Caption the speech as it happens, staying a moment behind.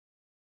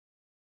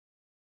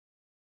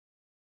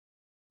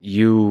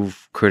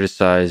You've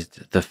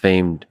criticized the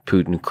famed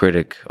Putin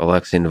critic,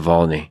 Alexei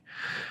Navalny.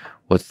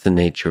 What's the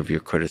nature of your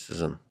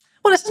criticism?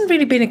 Well, it hasn't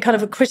really been a kind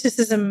of a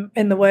criticism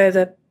in the way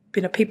that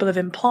people have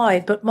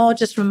implied, but more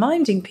just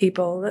reminding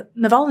people that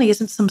Navalny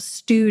isn't some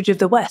stooge of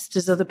the West,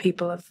 as other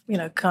people have,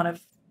 kind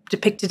of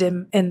depicted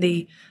him in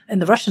the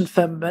Russian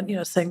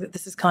firmament, saying that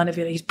this is kind of,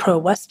 he's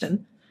pro-Western.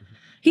 Mm-hmm.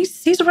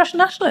 He's a Russian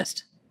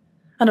nationalist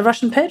and a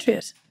Russian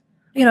patriot.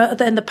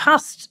 In the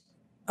past,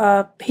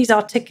 he's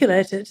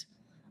articulated,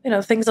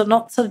 things are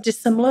not sort of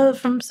dissimilar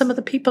from some of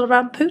the people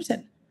around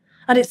Putin.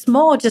 And it's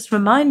more just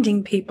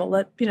reminding people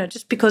that,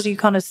 just because you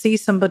kind of see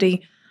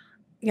somebody,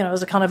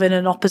 as a kind of in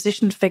an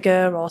opposition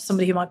figure or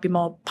somebody who might be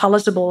more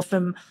palatable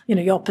from,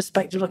 your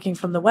perspective looking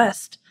from the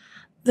West,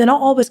 they're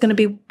not always going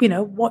to be,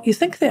 what you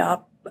think they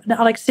are.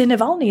 Alexei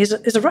Navalny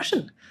is a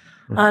Russian.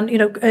 Mm.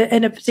 And,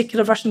 in a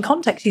particular Russian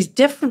context, he's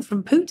different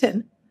from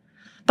Putin,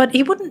 but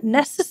he wouldn't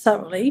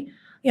necessarily,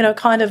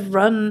 kind of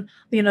run,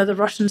 the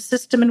Russian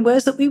system in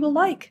ways that we will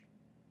like.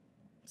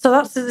 So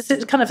it's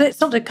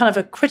not a kind of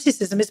a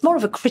criticism. It's more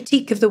of a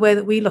critique of the way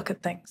that we look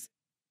at things.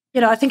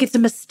 I think it's a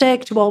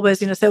mistake to always,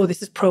 say, oh,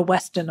 this is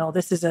pro-Western or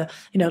this is a,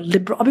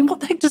 liberal. I mean, what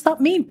the heck does that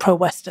mean,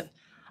 pro-Western?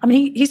 I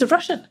mean, he's a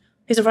Russian.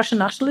 He's a Russian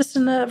nationalist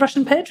and a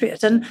Russian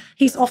patriot. And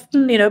he's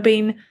often,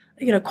 been,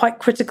 quite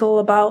critical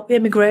about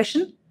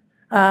immigration.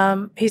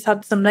 He's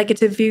had some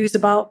negative views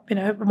about,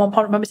 at one point,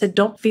 I remember he said,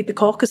 don't feed the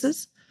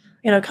Caucasus,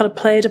 kind of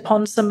played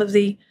upon some of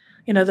the,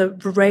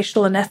 the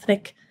racial and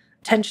ethnic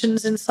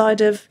tensions inside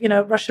of,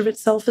 Russia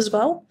itself as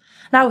well.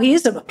 Now, he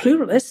is a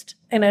pluralist,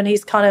 and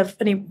he's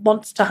and he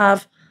wants to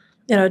have,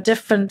 a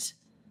different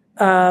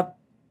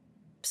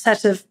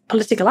set of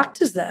political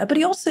actors there, but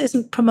he also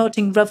isn't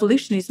promoting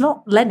revolution. He's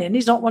not Lenin.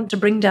 He's not wanting to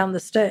bring down the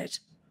state.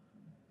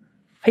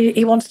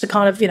 He wants to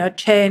kind of,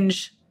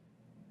 change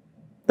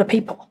the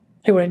people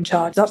who are in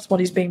charge. That's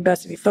what he's being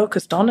basically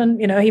focused on. And,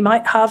 he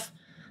might have,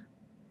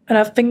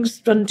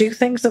 things and do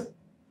things that,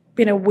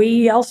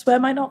 we elsewhere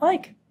might not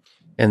like.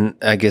 And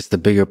I guess the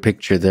bigger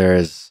picture there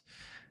is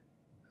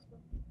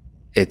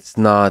it's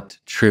not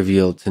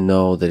trivial to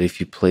know that if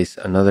you place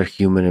another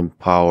human in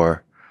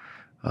power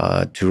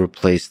to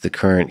replace the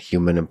current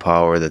human in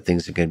power, that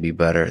things are going to be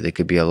better. They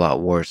could be a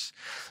lot worse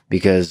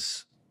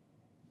because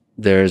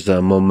there's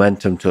a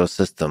momentum to a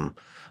system.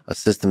 A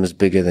system is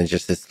bigger than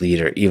just its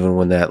leader, even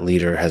when that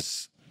leader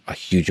has a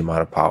huge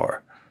amount of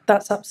power.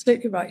 That's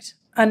absolutely right.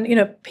 And,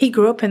 he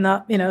grew up in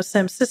that,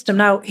 same system.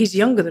 Now, he's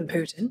younger than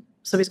Putin,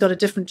 so he's got a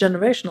different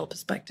generational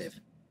perspective.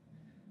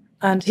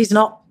 And he's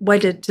not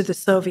wedded to the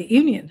Soviet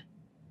Union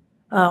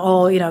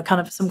or, kind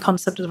of some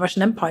concept of the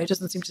Russian Empire. He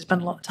doesn't seem to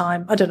spend a lot of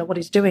time. I don't know what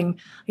he's doing,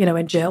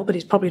 in jail, but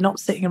he's probably not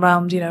sitting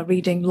around,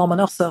 reading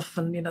Lomonosov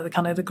and,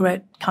 the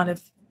great kind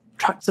of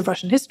tracts of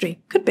Russian history.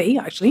 Could be,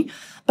 actually.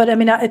 But,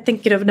 I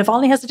think,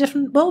 Navalny has a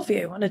different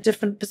worldview and a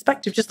different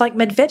perspective, just like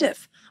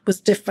Medvedev was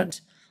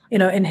different,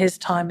 in his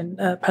time in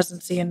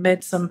presidency and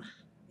made some,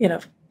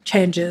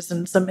 changes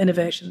and some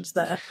innovations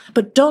there.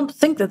 But don't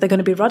think that they're going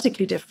to be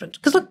radically different.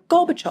 Because look,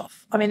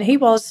 Gorbachev, he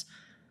was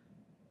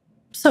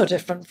so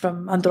different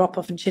from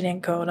Andropov and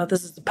Chernenko and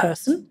others as a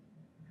person,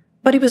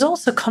 but he was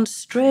also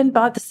constrained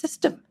by the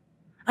system.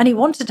 And he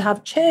wanted to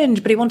have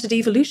change, but he wanted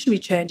evolutionary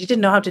change. He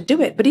didn't know how to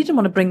do it, but he didn't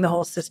want to bring the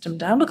whole system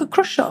down. Look at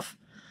Khrushchev.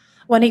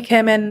 When he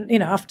came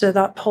in, after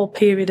that whole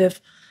period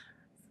of,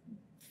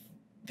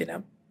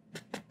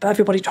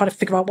 everybody trying to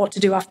figure out what to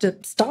do after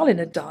Stalin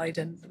had died,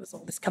 and there was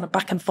all this kind of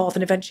back and forth,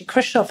 and eventually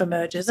Khrushchev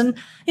emerges. And,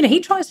 he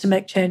tries to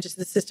make changes to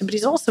the system, but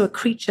he's also a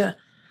creature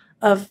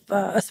of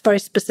a very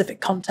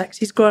specific context.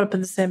 He's grown up in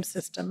the same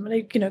system, and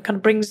he, kind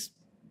of brings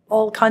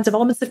all kinds of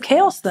elements of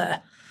chaos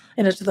there,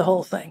 to the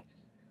whole thing.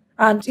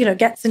 And,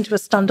 gets into a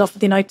standoff with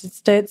the United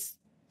States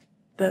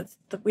that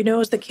we know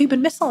as the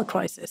Cuban Missile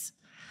Crisis,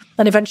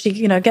 and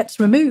eventually,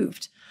 gets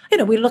removed.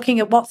 We're looking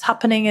at what's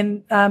happening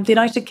in the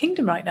United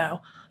Kingdom right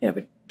now.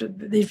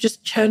 They've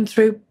just churned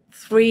through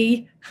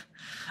 3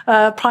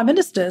 prime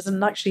ministers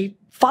and actually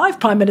 5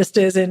 prime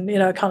ministers in,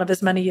 kind of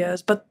as many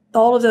years. But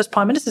all of those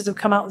prime ministers have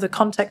come out of the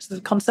context of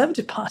the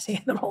Conservative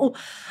Party. They're all,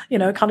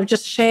 kind of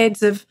just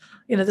shades of,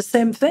 the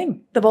same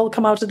thing. They've all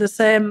come out of the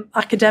same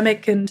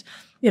academic and,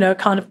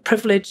 kind of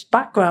privileged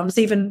backgrounds.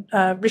 Even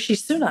Rishi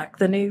Sunak,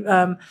 the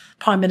new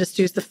prime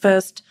minister, who's the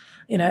first,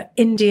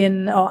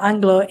 Indian or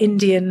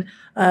Anglo-Indian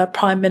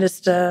prime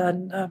minister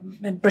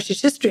in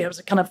British history. It was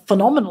a kind of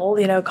phenomenal,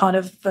 kind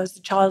of as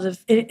a child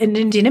of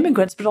Indian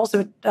immigrants, but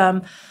also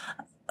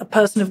a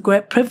person of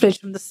great privilege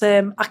from the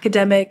same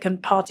academic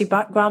and party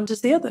background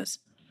as the others.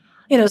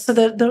 So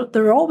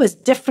there are always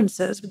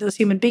differences with those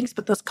human beings,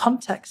 but those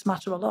contexts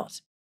matter a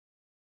lot.